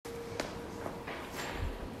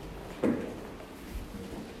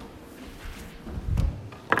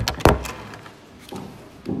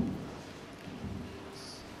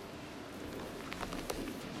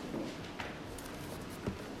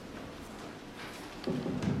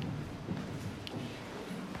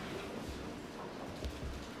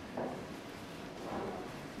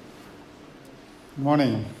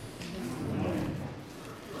Morning.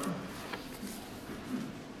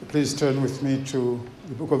 Please turn with me to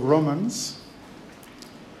the book of Romans.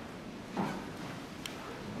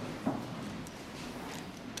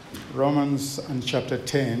 Romans and chapter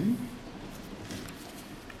 10.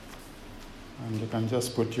 And you can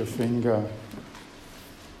just put your finger on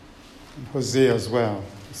Hosea as well.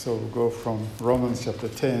 So we'll go from Romans chapter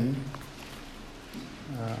 10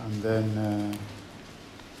 and then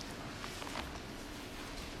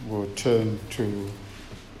we'll turn to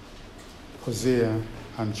Hosea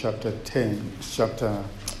and chapter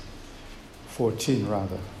 14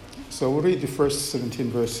 rather. So we'll read the first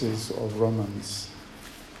 17 verses of Romans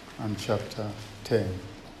and chapter 10.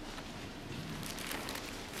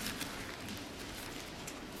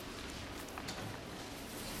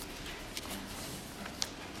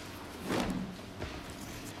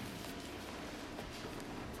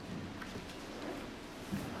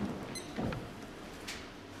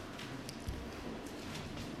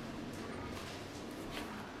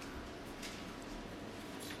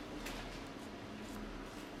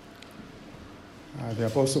 The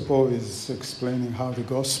Apostle Paul is explaining how the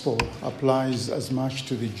gospel applies as much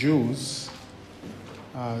to the Jews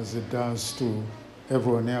as it does to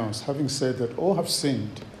everyone else, having said that all have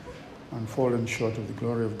sinned and fallen short of the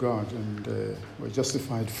glory of God, and were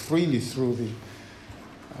justified freely through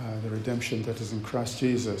the redemption that is in Christ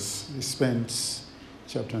Jesus. He spends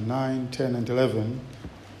chapter 9, 10, and 11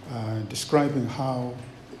 describing how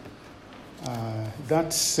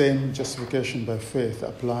that same justification by faith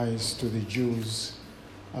applies to the Jews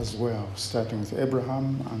as well, starting with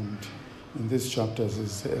Abraham, and in these chapters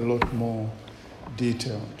is a lot more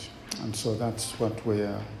detailed. And so that's what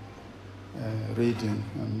we're reading.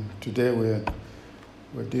 And today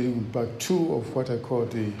we're dealing with part 2 of what I call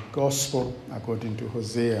the gospel according to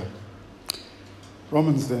Hosea.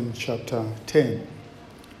 Romans then, chapter 10.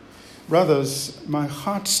 Brothers, my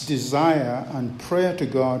heart's desire and prayer to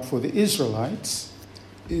God for the Israelites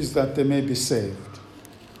is that they may be saved.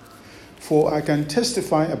 For I can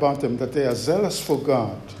testify about them that they are zealous for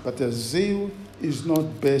God, but their zeal is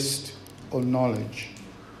not based on knowledge.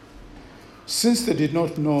 Since they did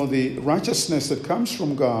not know the righteousness that comes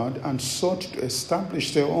from God and sought to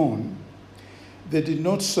establish their own, they did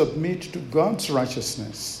not submit to God's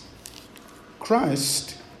righteousness.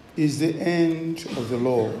 Christ is the end of the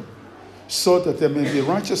law, so that there may be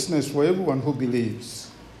righteousness for everyone who believes.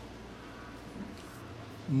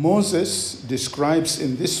 Moses describes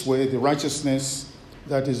in this way the righteousness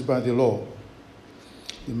that is by the law.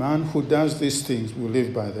 The man who does these things will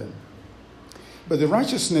live by them. But the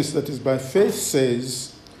righteousness that is by faith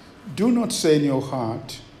says, do not say in your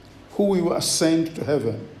heart, who will ascend to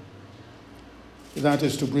heaven? That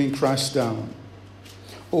is to bring Christ down.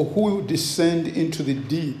 Or who will descend into the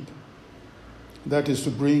deep? That is to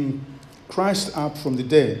bring Christ up from the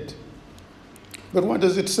dead. But what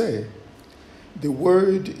does it say? The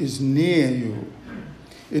word is near you.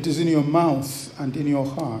 It is in your mouth and in your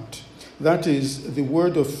heart. That is the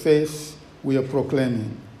word of faith we are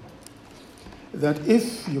proclaiming. That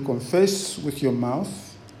if you confess with your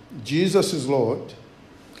mouth Jesus is Lord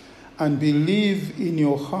and believe in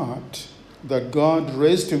your heart that God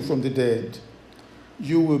raised him from the dead,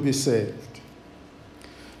 you will be saved.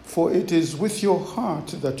 For it is with your heart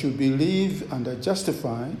that you believe and are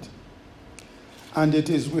justified, and it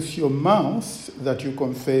is with your mouth that you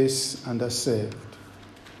confess and are saved.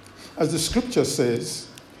 As the scripture says,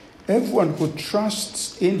 everyone who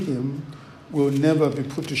trusts in him will never be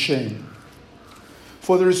put to shame.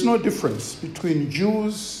 For there is no difference between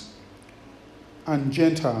Jews and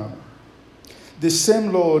Gentile. The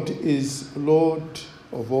same Lord is Lord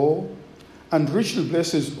of all, and richly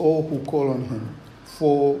blesses all who call on him.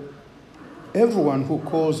 For everyone who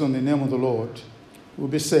calls on the name of the Lord will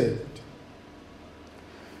be saved.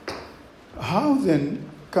 How then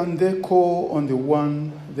can they call on the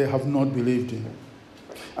one they have not believed in?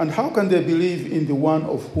 And how can they believe in the one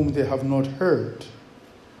of whom they have not heard?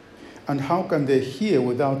 And how can they hear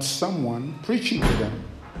without someone preaching to them?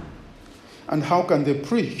 And how can they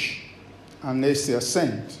preach unless they are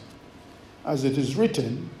sent? As it is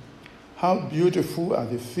written, how beautiful are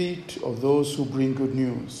the feet of those who bring good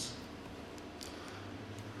news.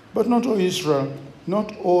 But not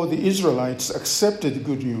all the Israelites accepted the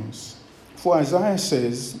good news. For Isaiah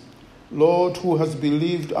says, Lord, who has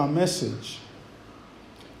believed our message?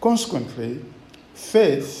 Consequently,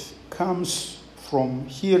 faith comes from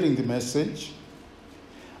hearing the message,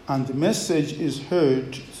 and the message is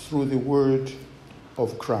heard through the word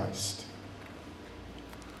of Christ.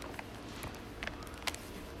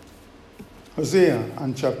 Hosea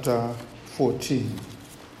and chapter 14.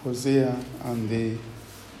 Hosea and the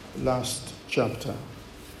last chapter.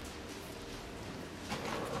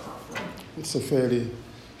 It's a fairly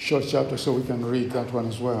short chapter, so we can read that one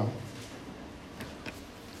as well.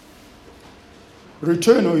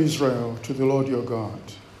 Return, O Israel, to the Lord your God.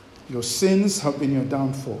 Your sins have been your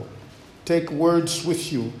downfall. Take words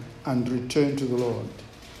with you and return to the Lord.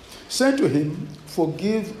 Say to him,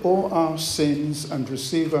 forgive all our sins and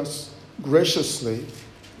receive us graciously,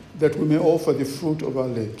 that we may offer the fruit of our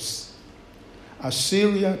lips.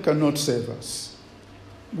 Assyria cannot save us.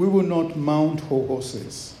 We will not mount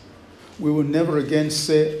horses. We will never again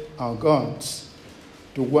say our gods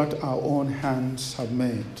to what our own hands have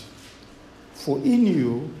made. For in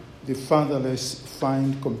you the fatherless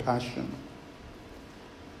find compassion.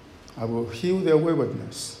 I will heal their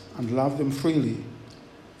waywardness and love them freely,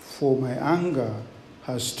 for my anger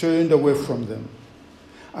has turned away from them.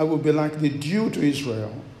 I will be like the dew to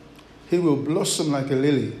Israel. He will blossom like a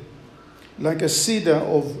lily. Like a cedar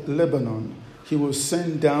of Lebanon, he will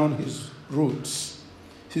send down his roots.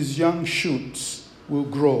 His young shoots will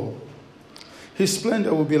grow. His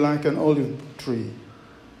splendor will be like an olive tree.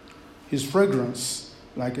 His fragrance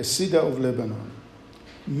like a cedar of Lebanon.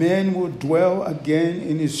 Men will dwell again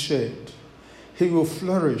in his shade. He will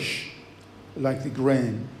flourish like the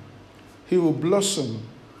grain. He will blossom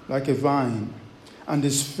like a vine, and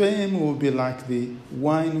his fame will be like the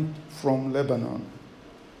wine from Lebanon.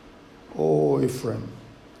 O Ephraim,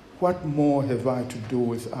 what more have I to do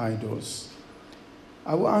with idols?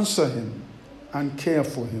 I will answer him and care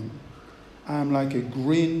for him. I am like a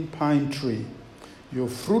green pine tree. Your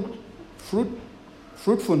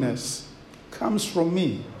fruitfulness comes from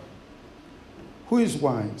me. Who is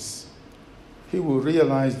wise? He will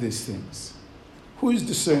realize these things. Who is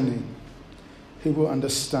discerning? He will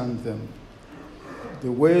understand them.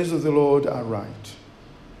 The ways of the Lord are right.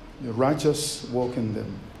 The righteous walk in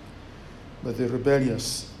them, but the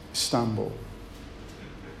rebellious stumble.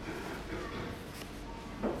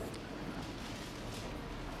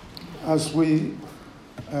 As we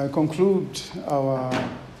conclude our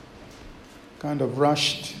kind of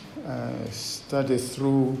rushed study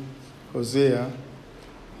through Hosea,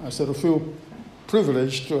 I sort of feel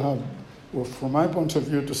privileged to have, well, from my point of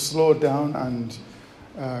view, to slow down and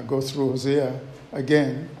go through Hosea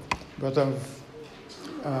again. But I've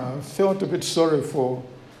felt a bit sorry for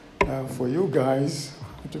you guys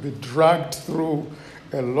to be dragged through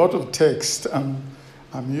a lot of text. I'm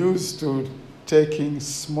used to taking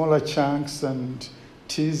smaller chunks and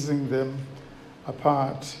teasing them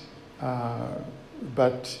apart.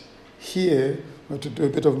 But here, we have to do a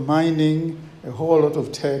bit of mining, a whole lot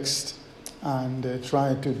of text, and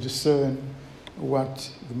try to discern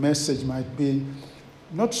what the message might be.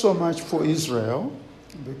 Not so much for Israel,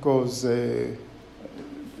 because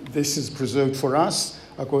this is preserved for us,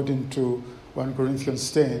 according to 1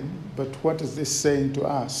 Corinthians 10, but what is this saying to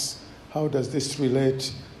us? How does this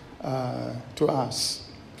relate to us?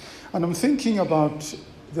 And I'm thinking about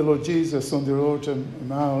the Lord Jesus on the road to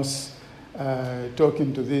Emmaus,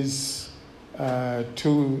 talking to these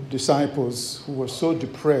two disciples who were so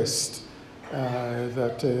depressed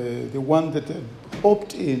that the one that had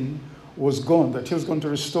hoped in was gone, that he was going to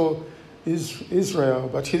restore Israel,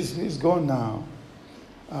 but he's gone now.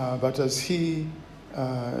 But as he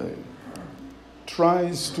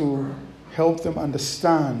tries to help them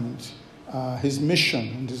understand his mission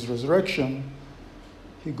and his resurrection,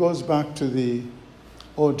 he goes back to the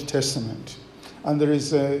Old Testament. And there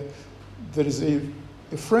is a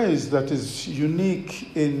phrase that is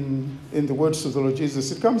unique in the words of the Lord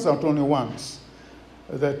Jesus. It comes out only once,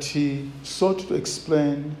 that he sought to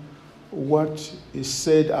explain what is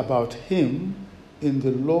said about him in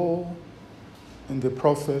the law, in the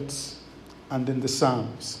prophets, and in the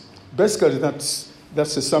Psalms. Basically, that's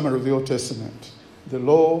a summary of the Old Testament. The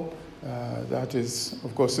law, that is,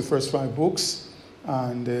 of course, the first 5 books,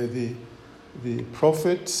 and the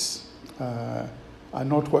prophets are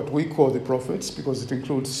not what we call the prophets, because it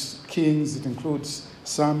includes kings, it includes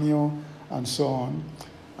Samuel, and so on.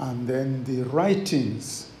 And then the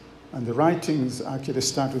writings, and the writings actually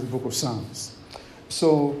start with the book of Psalms.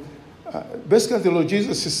 So basically the Lord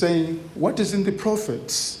Jesus is saying what is in the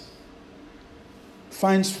prophets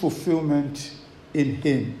finds fulfillment in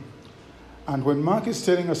him. And when Mark is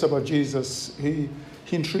telling us about Jesus, he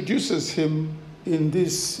introduces him in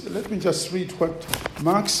this. Let me just read what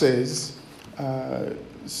Mark says,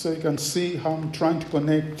 so you can see how I'm trying to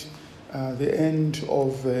connect the end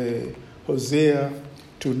of Hosea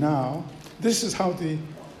to now. This is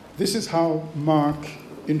how Mark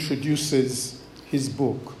introduces his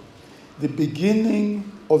book. the beginning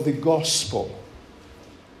of the gospel.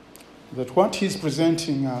 That what he's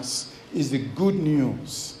presenting us is the good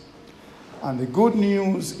news. And the good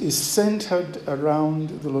news is centered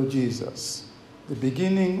around the Lord Jesus, the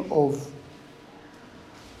beginning of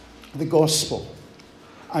the gospel.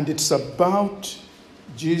 And it's about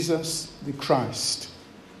Jesus the Christ,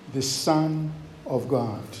 the Son of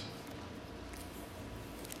God.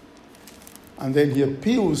 And then he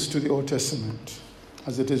appeals to the Old Testament,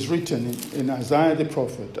 as it is written in Isaiah the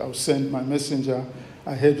prophet, "I'll send my messenger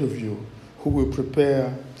ahead of you, who will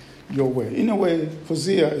prepare your way." In a way,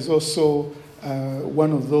 Hosea is also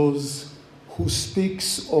one of those who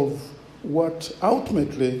speaks of what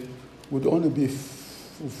ultimately would only be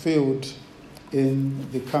fulfilled in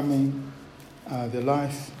the coming, the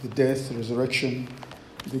life, the death, the resurrection,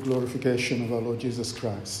 the glorification of our Lord Jesus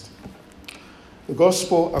Christ. The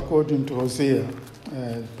Gospel according to Hosea,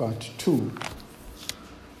 part 2.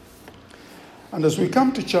 And as we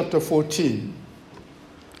come to chapter 14,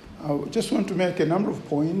 I just want to make a number of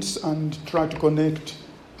points and try to connect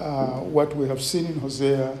what we have seen in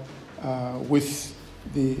Hosea with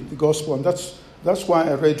the Gospel. And that's why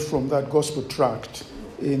I read from that Gospel tract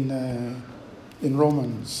in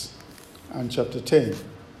Romans and chapter 10.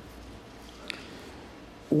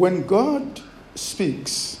 When God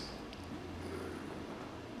speaks,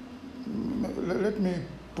 let me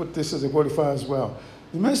put this as a qualifier as well.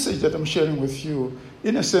 The message that I'm sharing with you,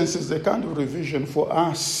 in a sense, is a kind of revision for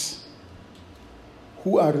us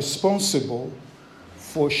who are responsible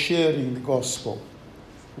for sharing the gospel.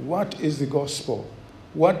 What is the gospel?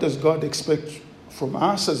 What does God expect from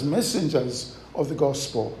us as messengers of the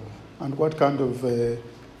gospel? And what kind of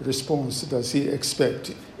response does he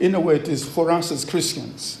expect? In a way, it is for us as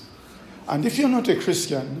Christians. And if you're not a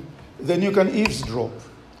Christian, then you can eavesdrop,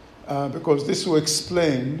 because this will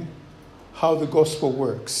explain how the gospel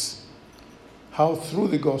works, how through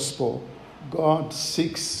the gospel God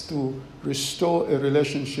seeks to restore a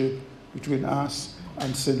relationship between us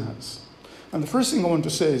and sinners. And the first thing I want to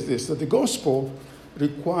say is this, that the gospel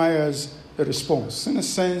requires a response. In a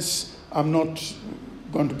sense, I'm not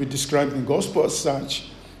going to be describing the gospel as such,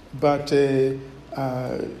 but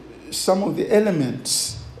some of the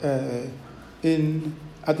elements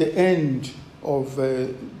at the end of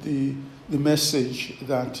the message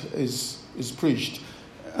that is preached.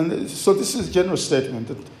 And so this is a general statement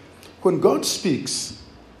that when God speaks,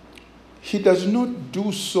 he does not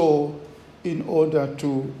do so in order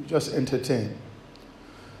to just entertain.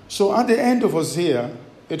 So at the end of Hosea,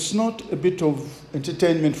 it's not a bit of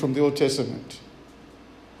entertainment from the Old Testament.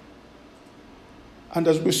 And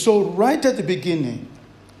as we saw right at the beginning,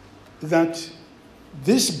 that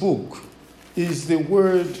this book is the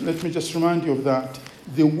word, let me just remind you of that,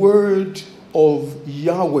 the word of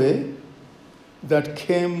Yahweh that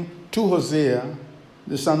came to Hosea,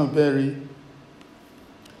 the son of Beeri.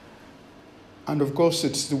 And of course,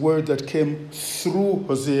 it's the word that came through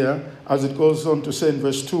Hosea, as it goes on to say in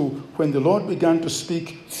verse 2, when the Lord began to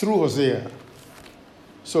speak through Hosea.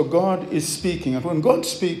 So God is speaking. And when God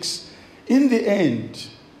speaks, in the end,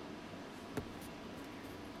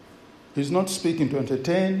 he's not speaking to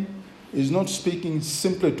entertain. He's not speaking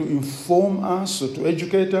simply to inform us or to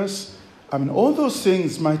educate us. I mean, all those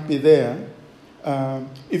things might be there.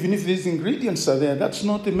 Even if these ingredients are there, that's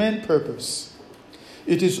not the main purpose.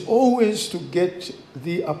 It is always to get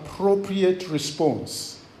the appropriate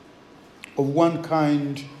response of one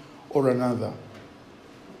kind or another,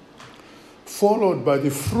 followed by the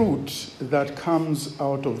fruit that comes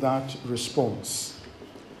out of that response,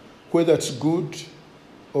 whether it's good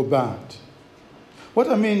or bad. What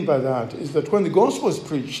I mean by that is that when the gospel is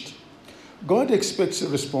preached, God expects a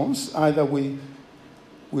response. Either we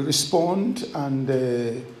respond and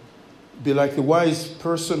be like the wise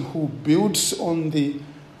person who builds on the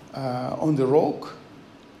rock,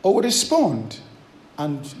 or we respond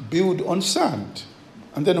and build on sand.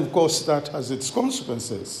 And then, of course, that has its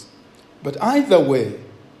consequences. But either way,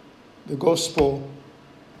 the gospel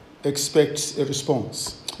expects a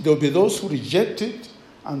response. There will be those who reject it,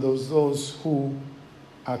 and those who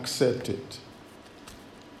accept it.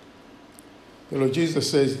 The Lord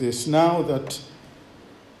Jesus says this, now that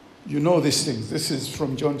you know these things. This is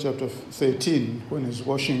from John chapter 13, when he's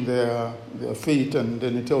washing their feet, and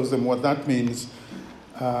then he tells them what that means.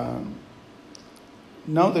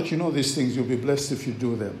 Now that you know these things, you'll be blessed if you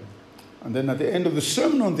do them. And then at the end of the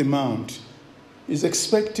Sermon on the Mount, he's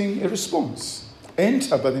expecting a response.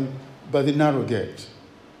 Enter by the narrow gate,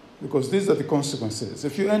 because these are the consequences.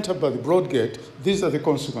 If you enter by the broad gate, these are the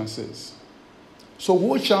consequences. So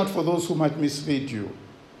watch out for those who might mislead you.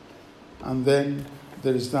 And then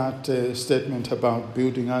there is that statement about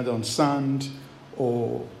building either on sand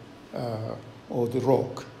or the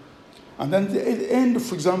rock. And then the end,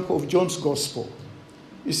 for example, of John's Gospel,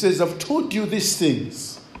 he says, I've told you these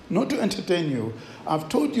things, not to entertain you. I've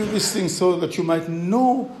told you these things so that you might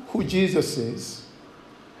know who Jesus is,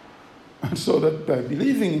 and so that by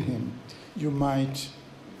believing in him, you might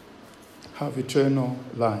have eternal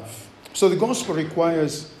life. So the gospel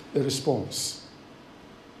requires a response.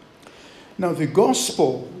 Now the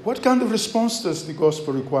gospel, what kind of response does the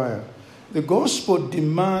gospel require? The gospel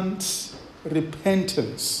demands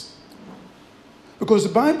repentance. Because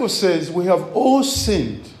the Bible says we have all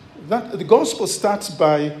sinned. That the gospel starts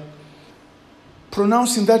by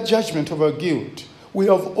pronouncing that judgment of our guilt. We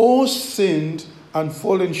have all sinned and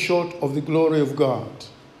fallen short of the glory of God.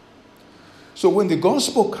 So when the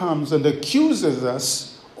gospel comes and accuses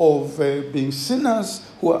us of being sinners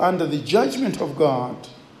who are under the judgment of God,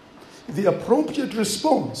 the appropriate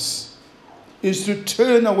response is to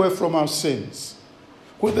turn away from our sins.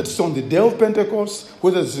 Whether it's on the day of Pentecost,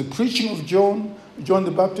 whether it's the preaching of John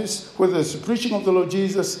the Baptist, whether it's the preaching of the Lord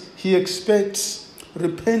Jesus, he expects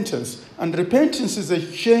repentance. And repentance is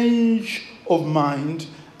a change of mind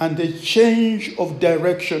and a change of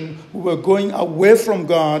direction. We were going away from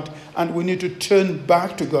God and we need to turn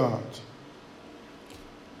back to God.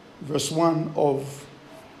 Verse 1 of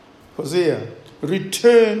Hosea,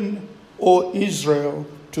 return, O Israel,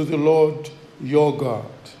 to the Lord your God.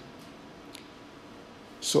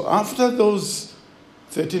 So after those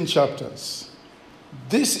 13 chapters,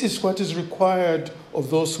 this is what is required of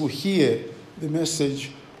those who hear the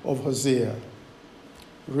message of Hosea.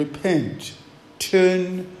 Repent,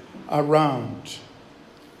 turn around.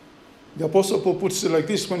 The Apostle Paul puts it like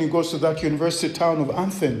this when he goes to that university town of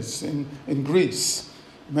Athens in Greece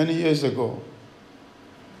many years ago.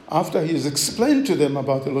 After he has explained to them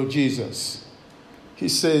about the Lord Jesus, he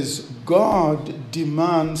says, God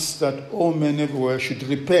demands that all men everywhere should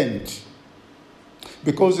repent,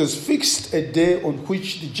 because there's fixed a day on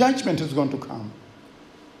which the judgment is going to come.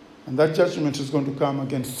 And that judgment is going to come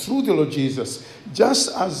again through the Lord Jesus.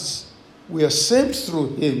 Just as we are saved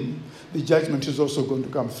through him, the judgment is also going to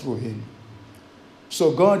come through him.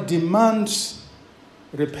 So God demands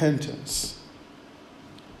repentance.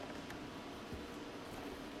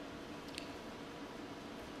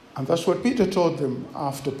 And that's what Peter told them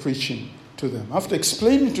after preaching to them, after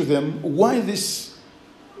explaining to them why this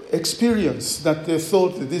experience that they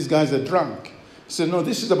thought that these guys are drunk. He said, no,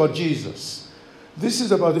 this is about Jesus. This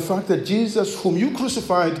is about the fact that Jesus, whom you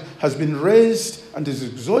crucified, has been raised and is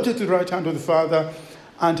exalted to the right hand of the Father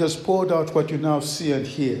and has poured out what you now see and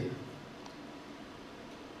hear.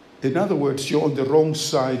 In other words, you're on the wrong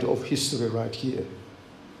side of history right here.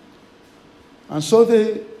 And so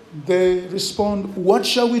they respond, what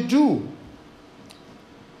shall we do?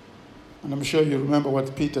 And I'm sure you remember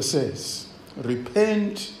what Peter says.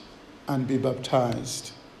 Repent and be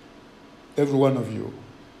baptized, every one of you,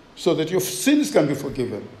 so that your sins can be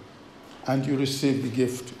forgiven and you receive the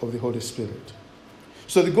gift of the Holy Spirit.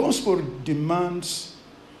 So the gospel demands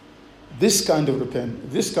this kind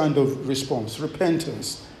of response,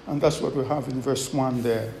 repentance. And that's what we have in verse 1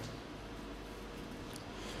 there.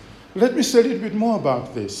 Let me say a little bit more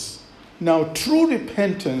about this. Now, true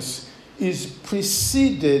repentance is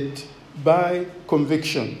preceded by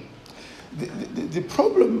conviction. The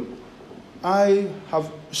problem I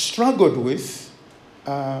have struggled with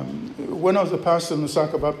when I was a pastor in the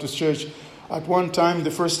Lusaka Baptist Church, at one time,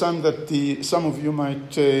 the first time that some of you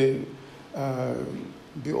might be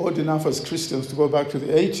old enough as Christians to go back to the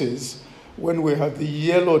 80s, when we had the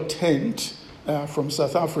yellow tent from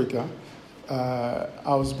South Africa,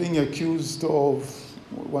 I was being accused of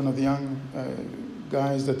one of the young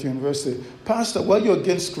guys at university, Pastor, why are you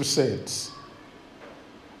against crusades?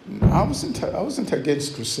 I wasn't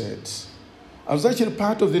against crusades. I was actually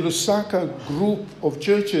part of the Lusaka group of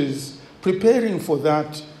churches preparing for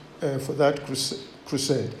that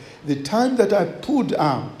crusade. The time that I pulled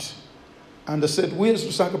out and I said, we as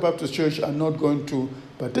Lusaka Baptist Church are not going to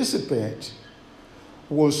participate,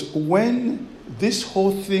 was when this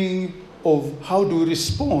whole thing of how do we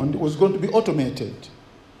respond was going to be automated.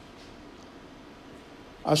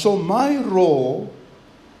 And so my role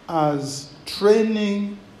as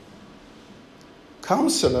training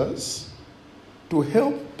counselors to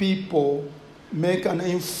help people make an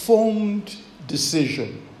informed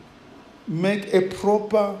decision, make a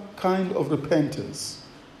proper kind of repentance.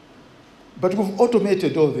 But we've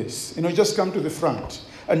automated all this. Just come to the front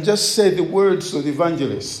and just say the words of the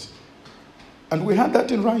evangelist. And we had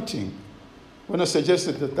that in writing. When I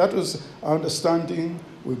suggested that was our understanding,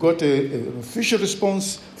 we got an official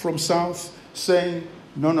response from South saying,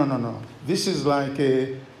 No. This is like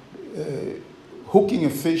hooking a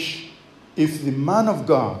fish. If the man of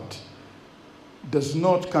God does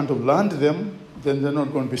not kind of land them, then they're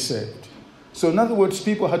not going to be saved. So in other words,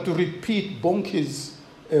 people had to repeat Bonnke's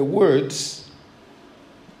words.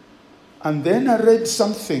 And then I read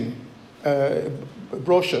something, a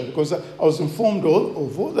brochure, because I was informed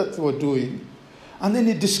of all that they were doing. And then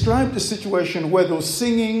he described the situation where they were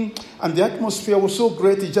singing, and the atmosphere was so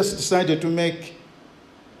great, he just decided to make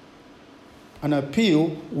an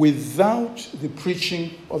appeal without the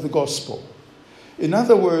preaching of the gospel. In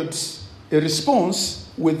other words, a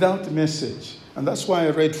response without the message. And that's why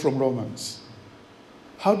I read from Romans.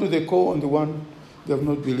 How do they call on the one they have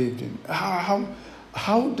not believed in?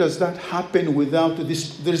 How does that happen without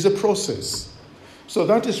this? There is a process. So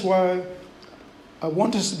that is why I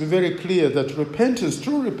want us to be very clear that repentance,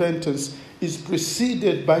 true repentance, is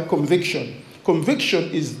preceded by conviction.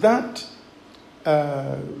 Conviction is that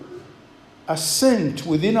assent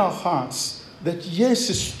within our hearts that yes,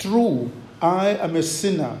 it's true, I am a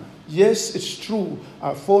sinner. Yes, it's true,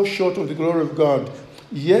 I fall short of the glory of God.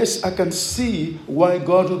 Yes, I can see why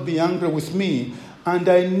God would be angry with me, and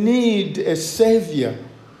I need a Savior.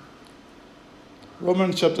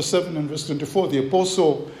 Romans chapter 7 and verse 24, the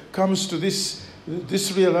apostle comes to this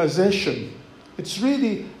realization. It's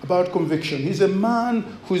really about conviction. He's a man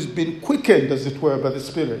who's been quickened, as it were, by the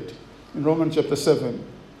Spirit. In Romans chapter 7,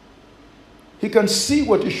 he can see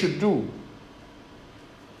what he should do,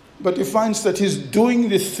 but he finds that he's doing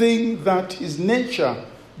the thing that his nature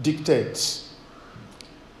dictates.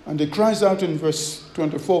 And he cries out in verse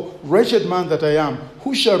 24, "Wretched man that I am,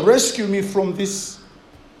 who shall rescue me from this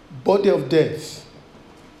body of death?"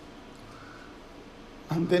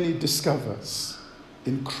 And then he discovers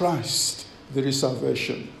in Christ there is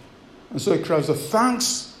salvation. And so he cries,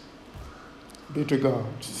 "Thanks be to God.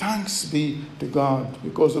 Thanks be to God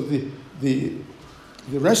because of the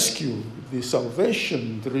rescue, the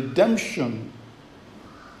salvation, the redemption,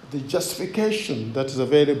 the justification that is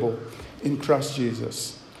available in Christ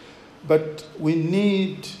Jesus." But we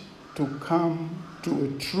need to come to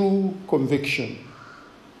a true conviction,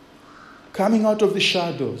 coming out of the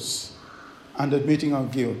shadows and admitting our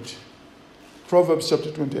guilt. Proverbs chapter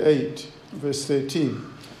 28, verse 13.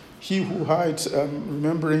 He who hides,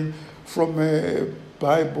 remembering from a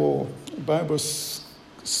Bible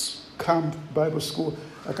camp, Bible school,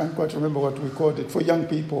 I can't quite remember what we called it, for young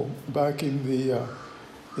people back in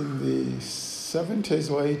the 70s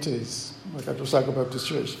or 80s, like at Osaka Baptist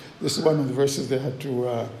Church. This is one of the verses they had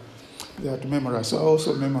to memorize. So I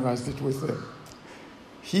also memorized it with them.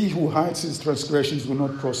 He who hides his transgressions will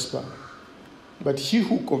not prosper, but he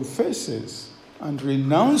who confesses and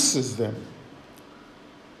renounces them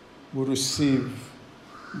will receive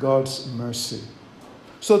God's mercy.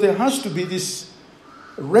 So there has to be this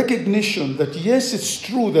recognition that yes, it's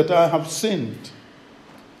true that I have sinned.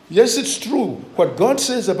 Yes, it's true. What God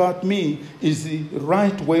says about me is the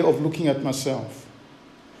right way of looking at myself.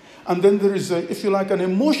 And then there is, if you like, an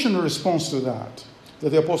emotional response to that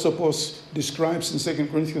the Apostle Paul describes in 2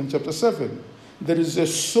 Corinthians chapter 7. There is a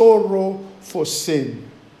sorrow for sin.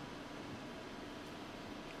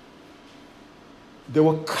 They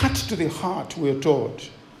were cut to the heart, we are told.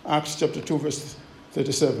 Acts chapter 2, verse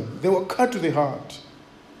 37. They were cut to the heart.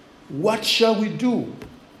 What shall we do?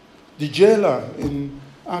 The jailer in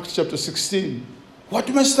Acts chapter 16. What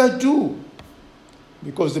must I do?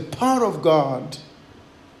 Because the power of God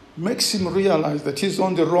makes him realize that he's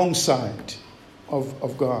on the wrong side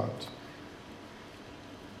of God.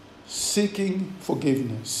 Seeking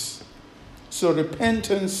forgiveness. So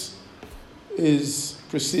repentance is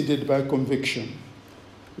preceded by conviction.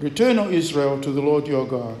 Return, O Israel, to the Lord your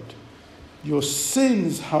God. Your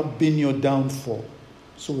sins have been your downfall.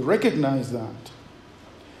 So we recognize that.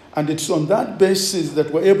 And it's on that basis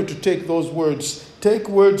that we're able to take those words, take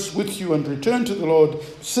words with you and return to the Lord.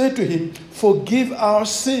 Say to him, forgive our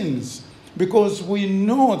sins, because we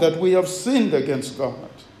know that we have sinned against God.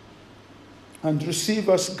 And receive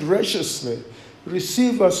us graciously.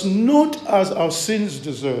 Receive us not as our sins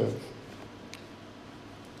deserve.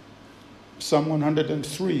 Psalm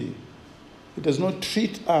 103. He does not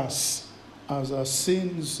treat us as our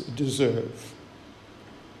sins deserve.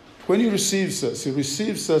 When he receives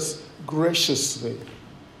us graciously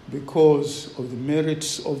because of the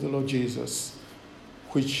merits of the Lord Jesus,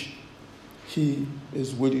 which he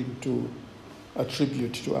is willing to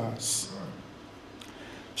attribute to us.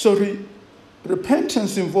 So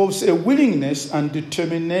repentance involves a willingness and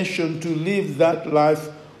determination to leave that life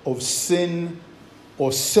of sin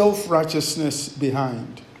or self-righteousness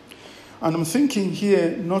behind. And I'm thinking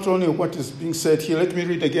here not only of what is being said here, let me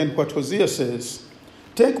read again what Hosea says.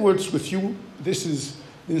 Take words with you. This is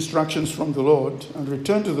the instructions from the Lord, and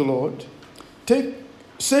return to the Lord.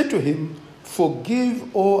 Say to him,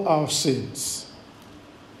 forgive all our sins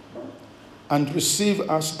and receive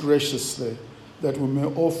us graciously, that we may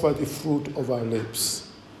offer the fruit of our lips.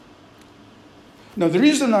 Now, the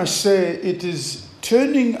reason I say it is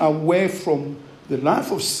turning away from the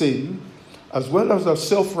life of sin as well as our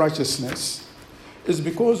self-righteousness is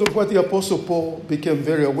because of what the Apostle Paul became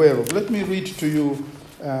very aware of. Let me read to you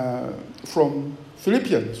from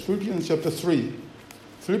Philippians chapter 3.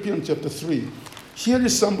 Philippians chapter 3. Here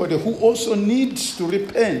is somebody who also needs to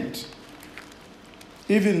repent,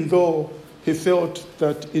 even though he felt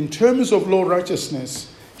that in terms of law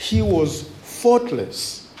righteousness, he was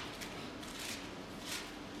faultless.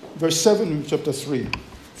 Verse 7 in chapter 3.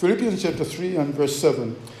 Philippians chapter 3 and verse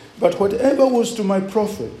 7. But whatever was to my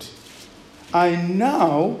profit, I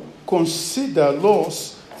now consider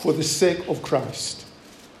loss for the sake of Christ.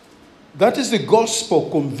 That is the gospel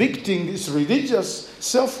convicting this religious,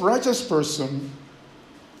 self-righteous person,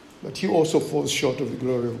 but he also falls short of the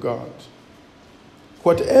glory of God.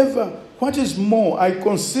 What is more, I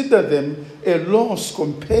consider them a loss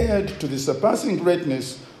compared to the surpassing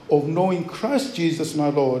greatness of knowing Christ Jesus my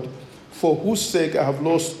Lord, for whose sake I have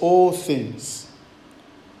lost all things,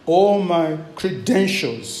 all my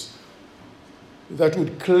credentials that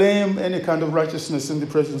would claim any kind of righteousness in the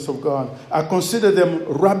presence of God. I consider them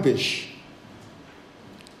rubbish.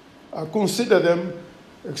 I consider them,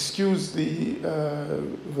 excuse the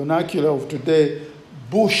vernacular of today,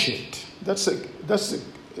 bullshit. That's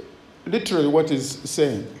literally what he's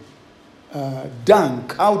saying. Dung,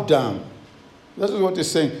 cow dung. That's what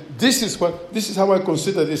he's saying. This is how I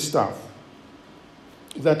consider this stuff.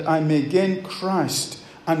 That I may gain Christ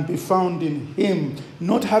and be found in him,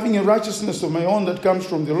 not having a righteousness of my own that comes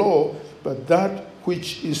from the law, but that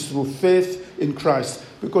which is through faith in Christ.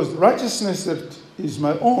 Because the righteousness that is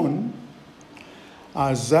my own,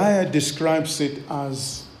 Isaiah describes it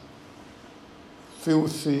as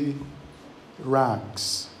filthy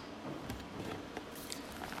rags.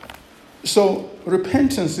 So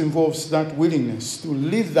repentance involves that willingness to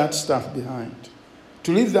leave that stuff behind,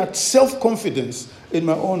 to leave that self-confidence in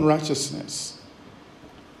my own righteousness,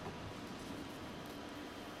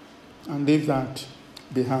 and leave that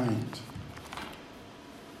behind.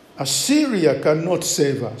 Assyria cannot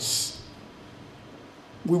save us.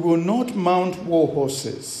 We will not mount war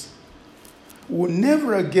horses. We will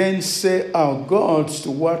never again say our gods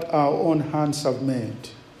to what our own hands have made.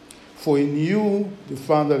 For in you the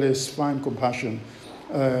fatherless find compassion.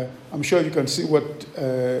 I'm sure you can see what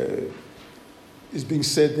is being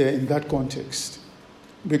said there in that context.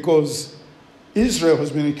 Because Israel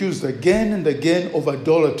has been accused again and again of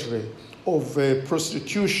idolatry, of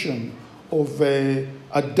prostitution, of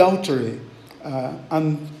adultery.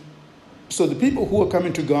 And so the people who are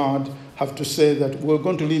coming to God have to say that we're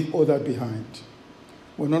going to leave all that behind.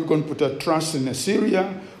 We're not going to put our trust in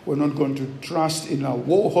Assyria. We're not going to trust in our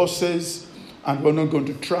war horses. And we're not going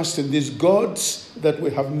to trust in these gods that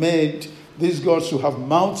we have made. These gods who have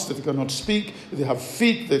mouths that cannot speak. They have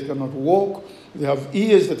feet that cannot walk. They have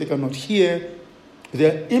ears that they cannot hear.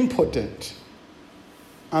 They're impotent.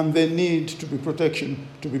 And they need to be protected.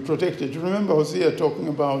 You remember Hosea talking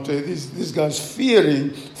about these guys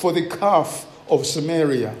fearing for the calf of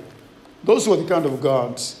Samaria. Those were the kind of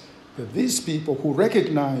gods that these people who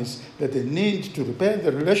recognize that they need to repair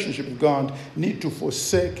their relationship with God need to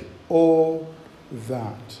forsake all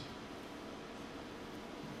that.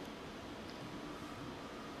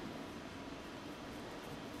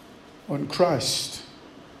 On Christ,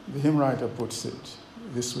 the hymn writer puts it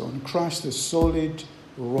this way: on Christ, the solid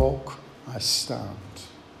rock I stand,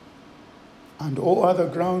 and all other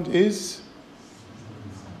ground is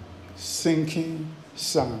sinking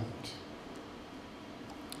sand.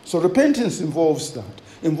 So repentance involves that.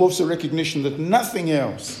 Involves a recognition that nothing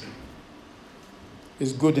else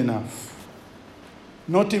is good enough.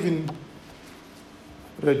 Not even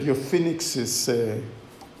Radio Phoenix's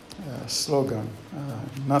slogan,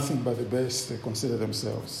 nothing but the best they consider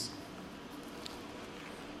themselves.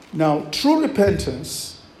 Now, true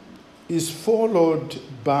repentance is followed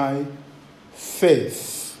by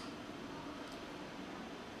faith.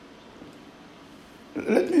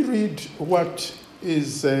 Let me read what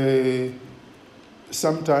is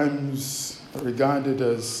sometimes regarded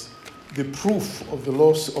as the proof of the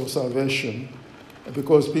loss of salvation,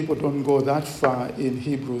 because people don't go that far in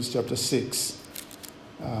Hebrews chapter 6.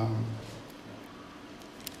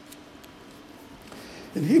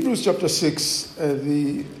 In Hebrews chapter 6,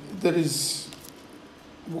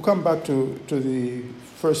 we'll come back to the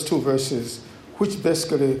first two verses which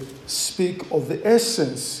basically speak of the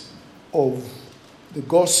essence of the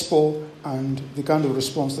gospel and the kind of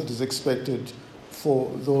response that is expected for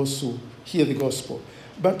those who hear the gospel.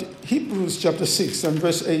 But Hebrews chapter 6 and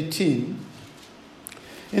verse 18,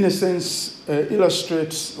 in a sense,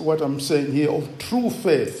 illustrates what I'm saying here of true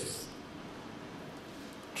faith.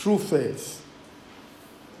 True faith.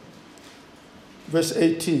 Verse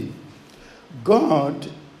 18. God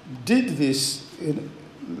did this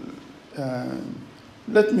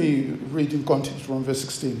let me read in context from verse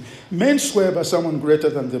 16. Men swear by someone greater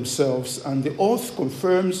than themselves, and the oath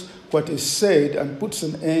confirms what is said and puts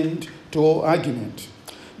an end to all argument.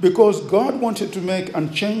 Because God wanted to make the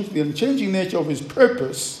unchanging nature of his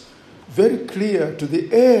purpose very clear to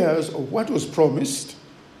the heirs of what was promised.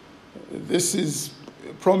 This is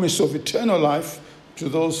a promise of eternal life to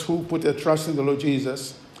those who put their trust in the Lord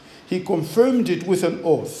Jesus. He confirmed it with an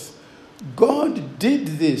oath. God did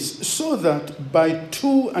this so that by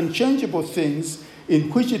two unchangeable things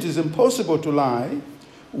in which it is impossible to lie,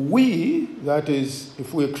 we, that is,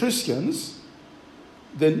 if we're Christians,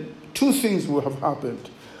 then two things will have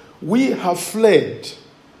happened. We have fled.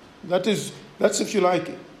 That's, if you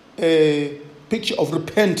like, a picture of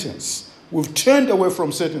repentance. We've turned away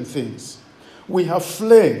from certain things. We have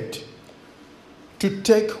fled to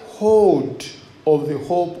take hold of the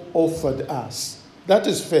hope offered us. That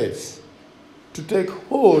is faith. To take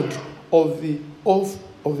hold of the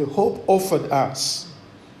hope offered us.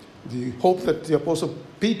 The hope that the Apostle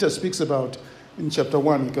Peter speaks about in chapter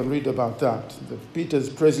 1. You can read about that Peter is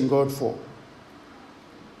praising God for.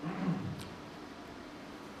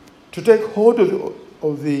 To take hold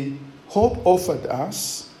of the hope offered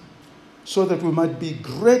us so that we might be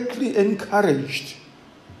greatly encouraged.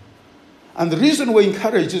 And the reason we're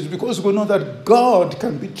encouraged is because we know that God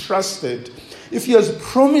can be trusted. If he has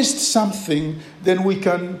promised something, then we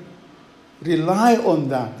can rely on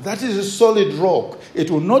that. That is a solid rock. It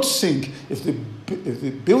will not sink if the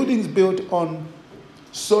building is built on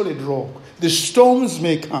solid rock. The storms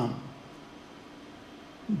may come,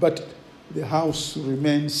 but the house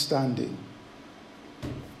remains standing.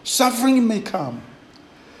 Suffering may come,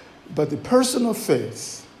 but the person of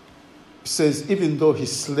faith says, even though he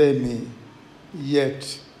slay me,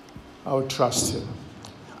 yet I'll trust him.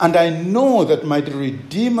 And I know that my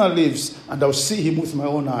Redeemer lives, and I'll see him with my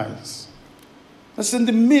own eyes. That's in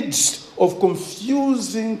the midst of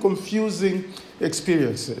confusing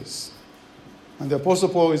experiences. And the Apostle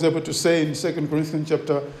Paul is able to say in 2 Corinthians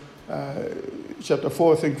chapter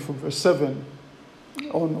 4, I think from verse 7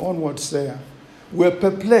 onwards there, we're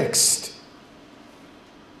perplexed,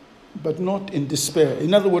 but not in despair.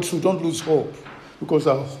 In other words, we don't lose hope, because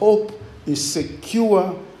our hope is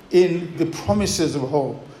secure in the promises of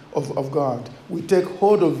hope of God. We take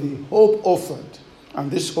hold of the hope offered,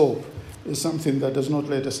 and this hope is something that does not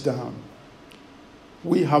let us down.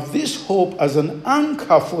 We have this hope as an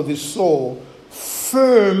anchor for the soul,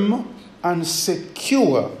 firm and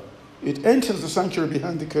secure. It enters the sanctuary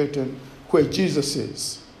behind the curtain where Jesus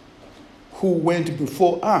is, who went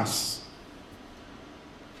before us.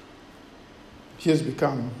 He has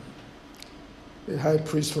become a high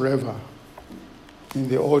priest forever in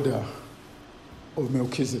the order of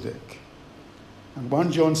Melchizedek. And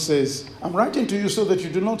 1 John says, I'm writing to you so that you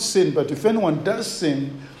do not sin, but if anyone does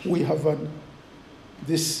sin, we have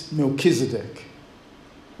this Melchizedek.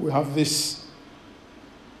 We have this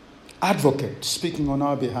advocate speaking on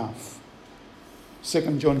our behalf.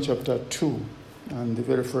 2 John chapter 2 and the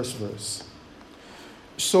very first verse.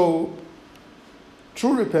 So,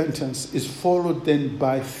 true repentance is followed then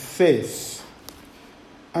by faith.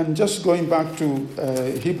 And just going back to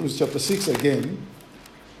Hebrews chapter 6 again,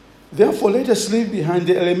 therefore let us leave behind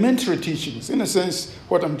the elementary teachings. In a sense,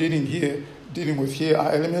 what I'm dealing with here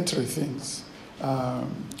are elementary things.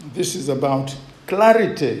 This is about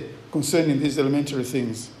clarity concerning these elementary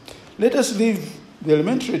things. Let us leave the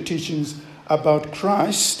elementary teachings about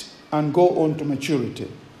Christ and go on to maturity.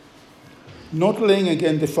 Not laying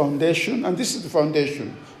again the foundation, and this is the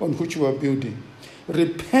foundation on which we are building.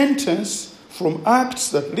 Repentance from acts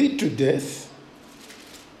that lead to death,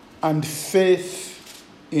 and faith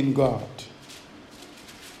in God.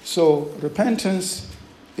 So repentance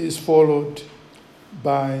is followed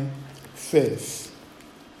by faith.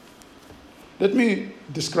 Let me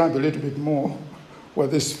describe a little bit more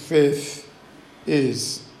what this faith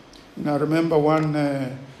is. I remember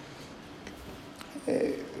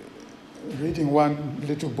reading one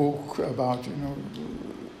little book about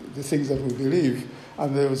the things that we believe.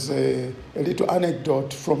 And there was a little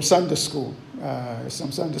anecdote from Sunday school.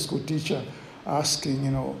 Some Sunday school teacher asking,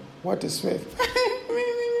 what is faith?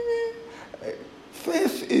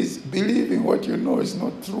 Faith is believing what you know is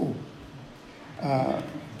not true.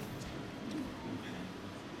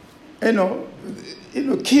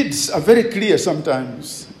 Kids are very clear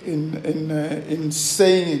sometimes in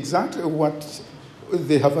saying exactly what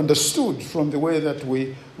they have understood from the way that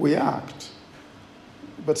we act.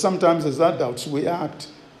 But sometimes as adults, we act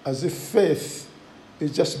as if faith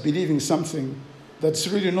is just believing something that's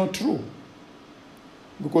really not true.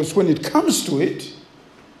 Because when it comes to it,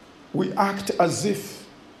 we act as if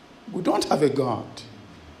we don't have a God.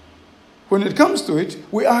 When it comes to it,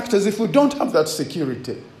 we act as if we don't have that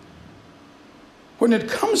security. When it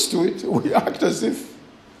comes to it, we act as if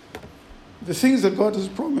the things that God has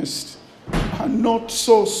promised are not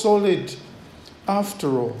so solid after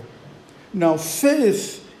all. Now,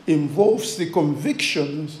 faith involves the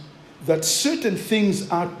convictions that certain things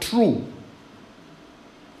are true.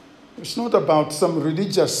 It's not about some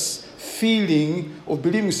religious feeling of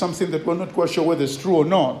believing something that we're not quite sure whether it's true or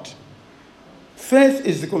not. Faith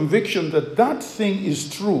is the conviction that that thing is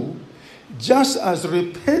true, just as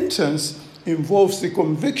repentance involves the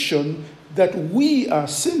conviction that we are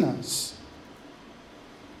sinners.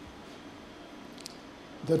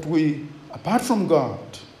 That we, apart from God,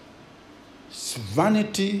 it's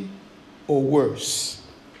vanity or worse.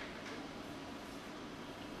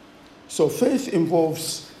 So faith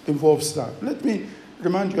involves that. Let me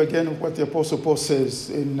remind you again of what the Apostle Paul says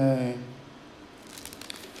in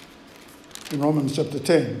Romans chapter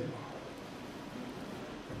 10.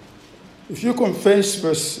 If you confess,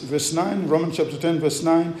 verse 9, Romans chapter 10, verse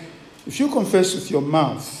 9, if you confess with your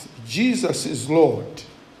mouth, Jesus is Lord,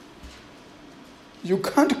 you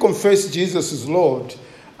can't confess Jesus is Lord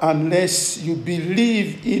unless you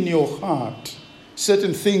believe in your heart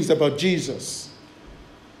certain things about Jesus.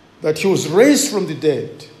 That he was raised from the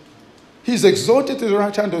dead. He is exalted to the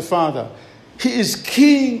right hand of the Father. He is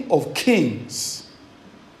King of kings.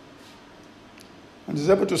 And he's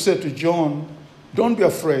able to say to John, don't be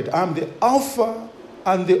afraid. I'm the Alpha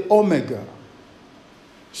and the Omega.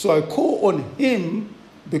 So I call on him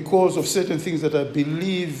because of certain things that I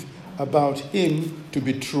believe about him to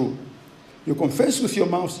be true. You confess with your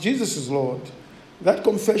mouth Jesus is Lord. That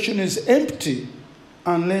confession is empty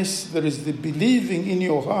unless there is the believing in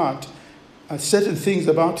your heart at certain things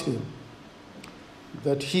about him.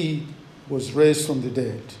 That he was raised from the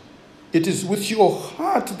dead. It is with your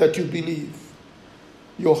heart that you believe.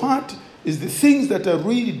 Your heart is the things that are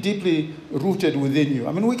really deeply rooted within you.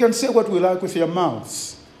 I mean, we can say what we like with your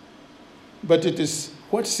mouths, but it is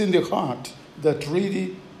what's in the heart that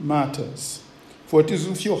really matters. For it is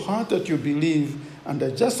with your heart that you believe and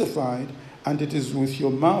are justified, and it is with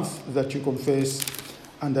your mouth that you confess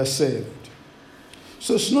and are saved.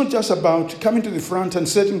 So it's not just about coming to the front and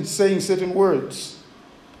saying certain words.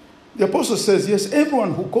 The apostle says, yes,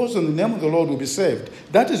 everyone who calls on the name of the Lord will be saved.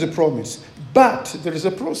 That is a promise. But there is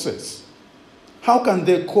a process. How can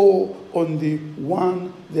they call on the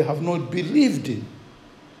one they have not believed in?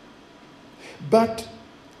 But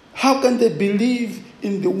how can they believe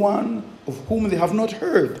in the one of whom they have not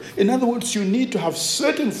heard? In other words, you need to have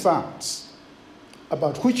certain facts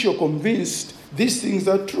about which you're convinced these things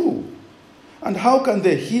are true. And how can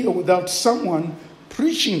they hear without someone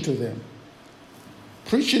preaching to them?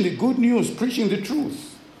 Preaching the good news, preaching the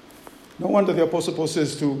truth. No wonder the Apostle Paul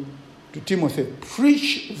says to Timothy,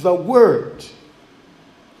 preach the word.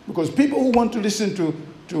 Because people who want to listen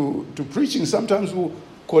to preaching sometimes will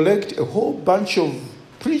collect a whole bunch of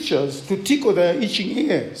preachers to tickle their itching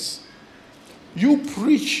ears. You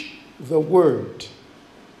preach the word,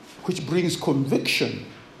 which brings conviction,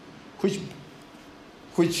 which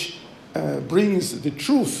brings the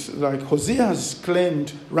truth, like Hosea has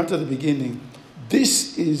claimed right at the beginning.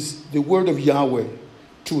 This is the word of Yahweh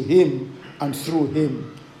to him and through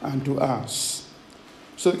him and to us.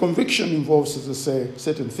 So the conviction involves, as I say,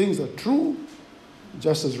 certain things are true,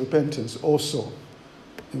 just as repentance also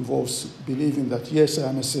involves believing that, yes, I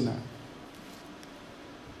am a sinner.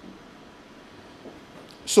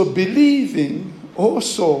 So believing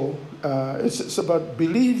also, it's about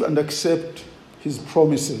believe and accept his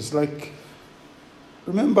promises. Like,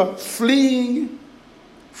 remember, fleeing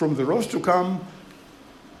from the wrath to come,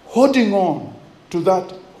 holding on to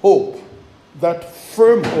that hope, that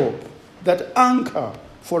firm hope, that anchor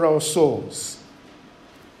for our souls.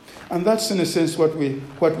 And that's, in a sense, what we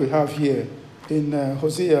have here in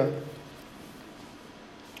Hosea.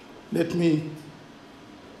 Let me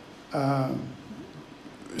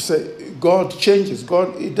say, God changes.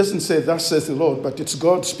 God, it doesn't say, thus says the Lord, but it's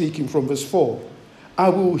God speaking from verse 4. I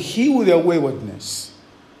will heal their waywardness.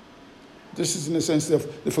 This is, in a sense, the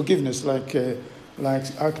forgiveness, like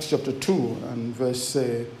Acts chapter 2 and verse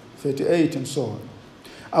 38 and so on.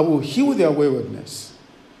 I will heal their waywardness.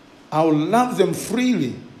 I will love them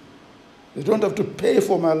freely. They don't have to pay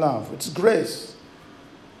for my love. It's grace.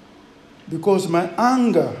 Because my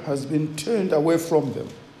anger has been turned away from them.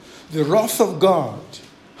 The wrath of God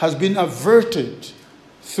has been averted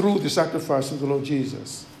through the sacrifice of the Lord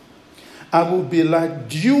Jesus. I will be like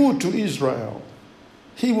dew to Israel.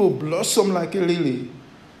 He will blossom like a lily,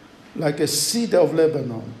 like a cedar of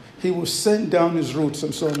Lebanon. He will send down his roots,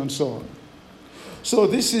 and so on and so on. So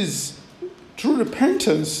this is, true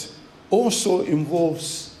repentance also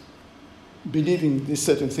involves believing these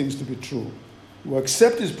certain things to be true. We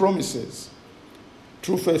accept his promises.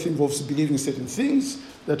 True faith involves believing certain things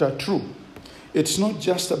that are true. It's not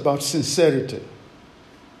just about sincerity.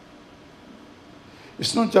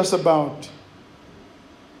 It's not just about,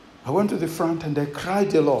 I went to the front and I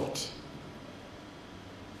cried a lot.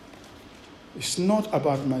 It's not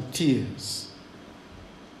about my tears.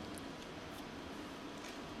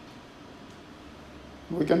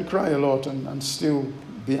 We can cry a lot and still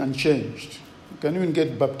be unchanged. You can even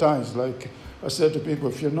get baptized. Like I said to people,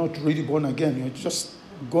 if you're not really born again, you're just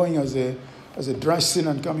going as a dry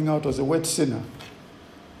sinner and coming out as a wet sinner.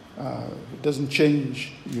 It doesn't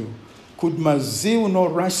change you. Could my zeal no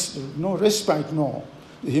respite know,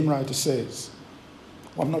 the hymn writer says.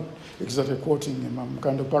 Well, I'm not exactly quoting him, I'm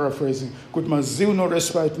kind of paraphrasing. Could my zeal no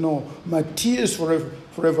respite know, my tears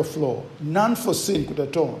forever flow. None for sin could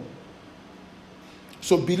atone.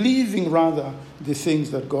 So believing rather the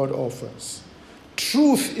things that God offers.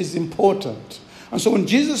 Truth is important. And so when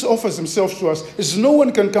Jesus offers himself to us, it's no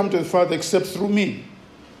one can come to the Father except through me.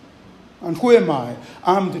 And who am I?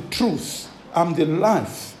 I'm the truth. I'm the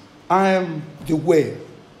life. I am the way.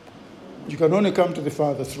 You can only come to the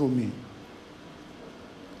Father through me.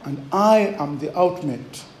 And I am the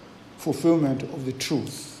ultimate fulfillment of the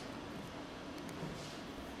truth.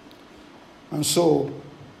 And so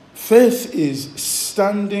faith is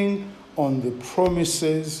standing on the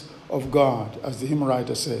promises of God, as the hymn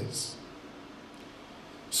writer says.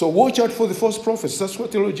 So watch out for the false prophets. That's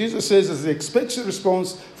what the Lord Jesus says as he expects a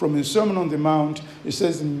response from his Sermon on the Mount. He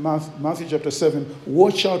says in Matthew chapter 7,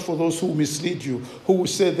 watch out for those who mislead you, who will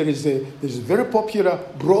say there is a very popular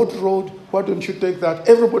broad road. Why don't you take that?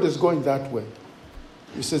 Everybody's going that way.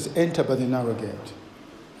 He says, enter by the narrow gate.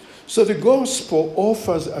 So the gospel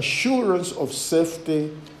offers assurance of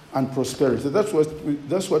safety and prosperity.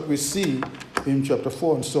 That's what we see in chapter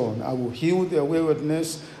 4 and so on. I will heal their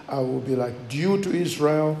waywardness. I will be like dew to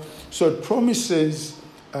Israel. So it promises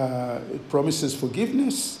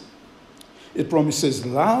forgiveness. It promises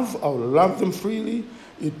love. I will love them freely.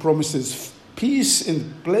 It promises peace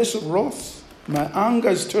in place of wrath. My anger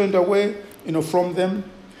is turned away, from them.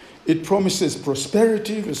 It promises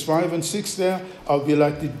prosperity, verse 5 and 6 there. I'll be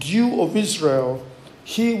like the dew of Israel.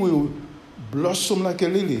 He will blossom like a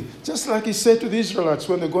lily. Just like he said to the Israelites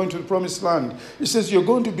when they're going to the promised land. He says, you're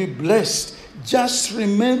going to be blessed. Just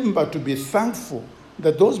remember to be thankful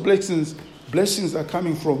that those blessings are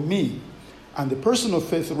coming from me. And the person of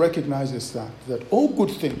faith recognizes that all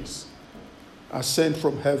good things are sent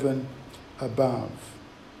from heaven above.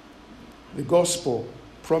 The gospel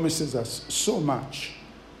promises us so much.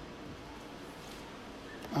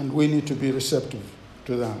 And we need to be receptive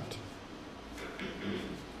to that.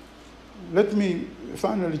 Let me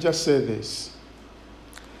finally just say this.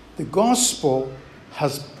 The gospel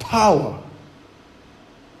has power.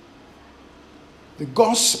 The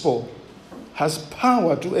gospel has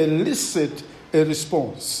power to elicit a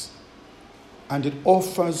response, and it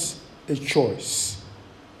offers a choice.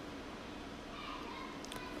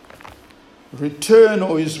 Return,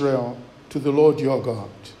 O Israel, to the Lord your God.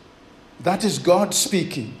 That is God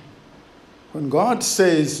speaking. When God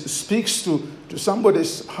speaks to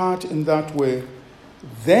somebody's heart in that way,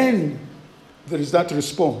 then there is that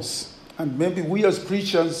response. And maybe we as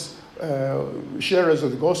preachers, sharers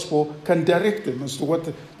of the gospel, can direct them as to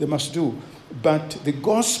what they must do. But the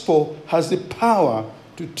gospel has the power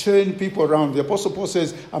to turn people around. The Apostle Paul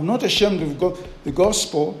says, I'm not ashamed of the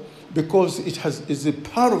gospel because it's the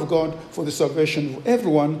power of God for the salvation of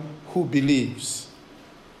everyone who believes.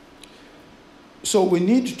 So we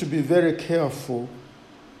need to be very careful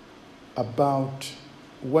about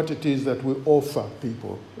what it is that we offer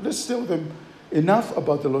people. Let's tell them enough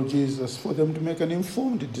about the Lord Jesus for them to make an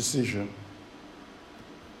informed decision.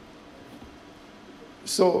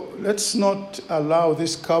 So let's not allow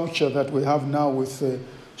this culture that we have now with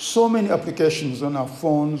so many applications on our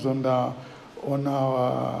phones, on our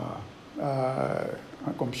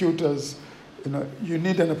computers. You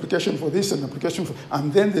need an application for this, an application for,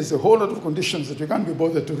 and then there's a whole lot of conditions that you can't be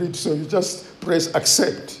bothered to read, so you just press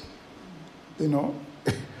accept.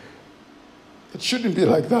 It it shouldn't be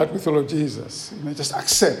like that with the Lord Jesus. Just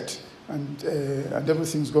accept, and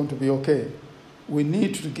everything's going to be okay. We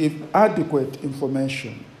need to give adequate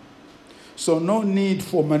information. So no need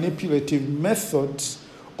for manipulative methods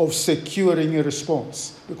of securing a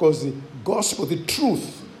response, because the gospel, the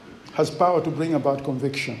truth, has power to bring about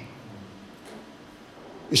conviction.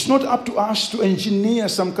 It's not up to us to engineer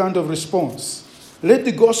some kind of response. Let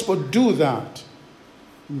the gospel do that.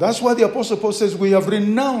 And that's why the Apostle Paul says we have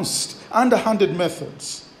renounced underhanded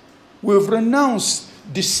methods. We've renounced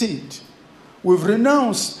deceit. We've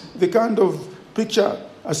renounced the kind of picture.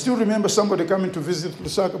 I still remember somebody coming to visit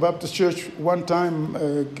Lusaka Baptist Church one time,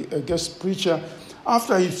 a guest preacher.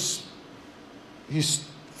 After he's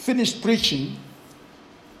finished preaching,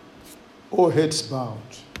 all heads bowed,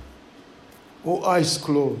 all eyes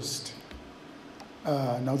closed.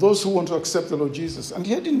 Now those who want to accept the Lord Jesus, and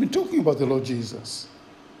he hadn't been talking about the Lord Jesus.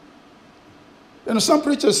 Some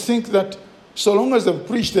preachers think that so long as they've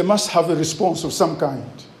preached, they must have a response of some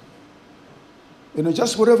kind.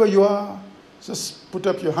 Just wherever you are, just put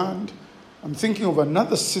up your hand. I'm thinking of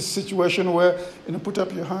another situation where, put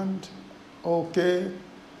up your hand, okay,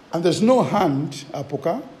 and there's no hand,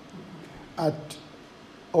 apoka,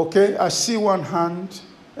 okay, I see one hand,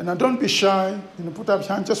 and don't be shy, put up your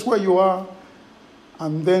hand just where you are,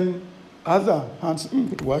 and then other hands,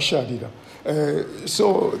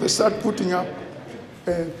 so they start putting up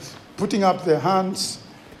their hands,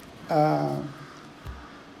 and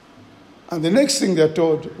the next thing they're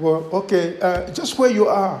told, well, okay, just where you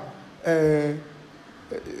are,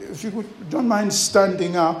 if you don't mind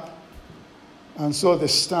standing up. And so they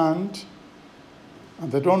stand, and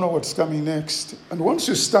they don't know what's coming next. And once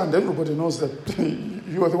you stand, everybody knows that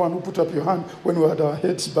you are the one who put up your hand when we had our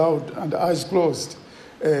heads bowed and eyes closed.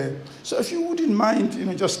 So if you wouldn't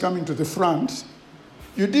mind, just coming to the front,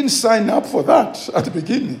 you didn't sign up for that at the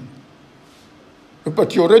beginning.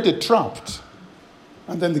 But you're already trapped.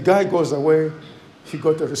 And then the guy goes away, he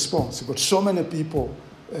got a response. He got so many people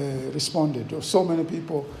responded, or so many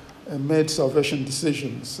people made salvation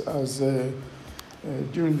decisions, as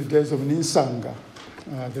during the days of Ninsanga,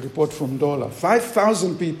 the report from Dola.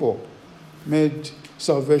 5,000 people made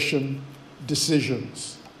salvation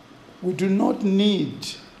decisions. We do not need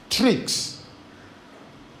tricks.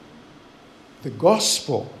 The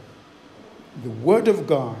gospel, the word of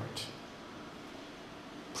God,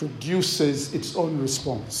 produces its own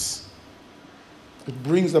response. It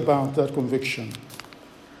brings about that conviction.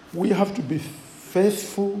 We have to be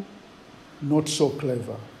faithful, not so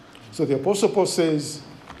clever. So the Apostle Paul says,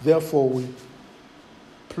 therefore, we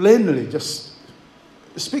plainly, just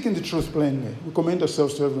speaking the truth plainly, we commend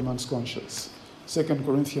ourselves to every man's conscience. 2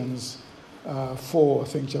 Corinthians 4, I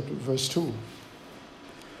think, chapter verse 2.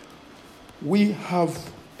 We have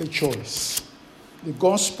a choice. The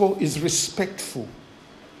gospel is respectful.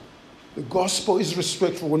 The gospel is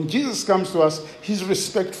respectful. When Jesus comes to us, he's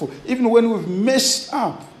respectful. Even when we've messed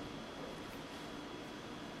up,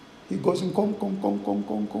 he goes and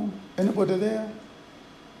come. Anybody there?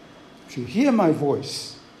 If you hear my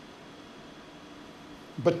voice,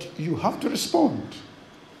 but you have to respond.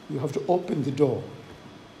 You have to open the door.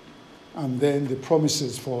 And then the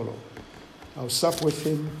promises follow. I'll sup with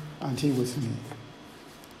him and he with me.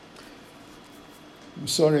 I'm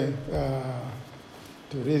sorry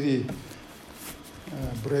to really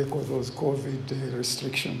break all those COVID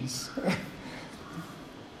restrictions.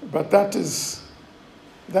 But that is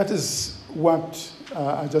what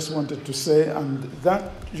I just wanted to say. And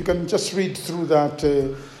that you can just read through that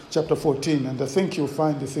chapter 14, and I think you'll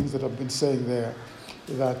find the things that I've been saying there,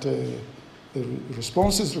 that the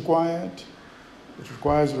response is required. It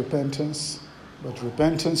requires repentance, but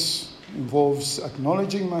repentance involves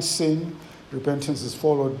acknowledging my sin. Repentance is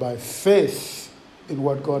followed by faith in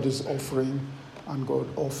what God is offering, and God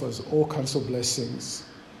offers all kinds of blessings,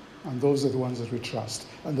 and those are the ones that we trust.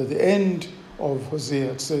 And at the end of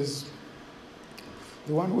Hosea, it says,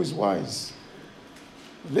 the one who is wise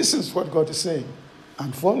listens to what God is saying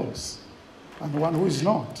and follows, and the one who is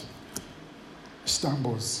not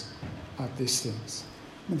stumbles at these things.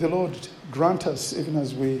 May the Lord grant us, even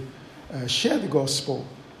as we share the gospel,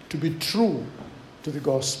 to be true to the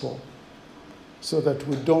gospel, so that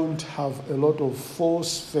we don't have a lot of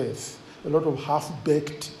false faith, a lot of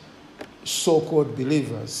half-baked so-called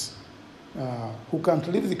believers who can't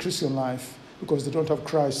live the Christian life because they don't have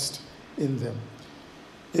Christ in them.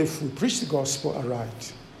 If we preach the gospel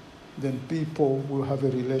aright, then people will have a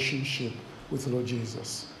relationship with the Lord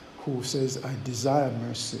Jesus, who says, I desire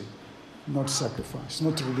mercy, not sacrifice,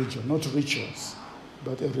 not religion, not rituals,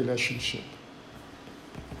 but a relationship.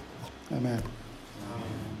 Amen.